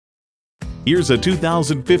Here's a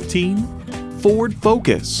 2015 Ford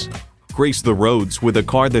Focus. Grace the roads with a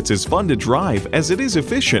car that's as fun to drive as it is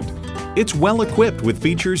efficient. It's well equipped with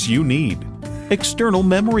features you need: external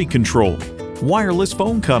memory control, wireless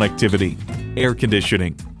phone connectivity, air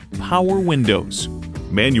conditioning, power windows,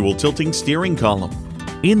 manual tilting steering column,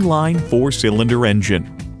 inline 4-cylinder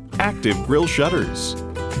engine, active grille shutters,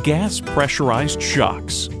 gas pressurized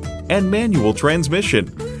shocks, and manual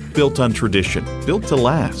transmission. Built on tradition, built to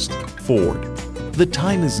last. Ford. The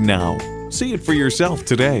time is now. See it for yourself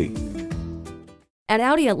today. At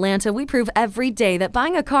Audi Atlanta, we prove every day that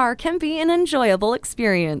buying a car can be an enjoyable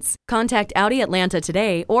experience. Contact Audi Atlanta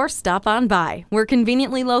today or stop on by. We're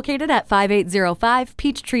conveniently located at 5805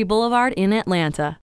 Peachtree Boulevard in Atlanta.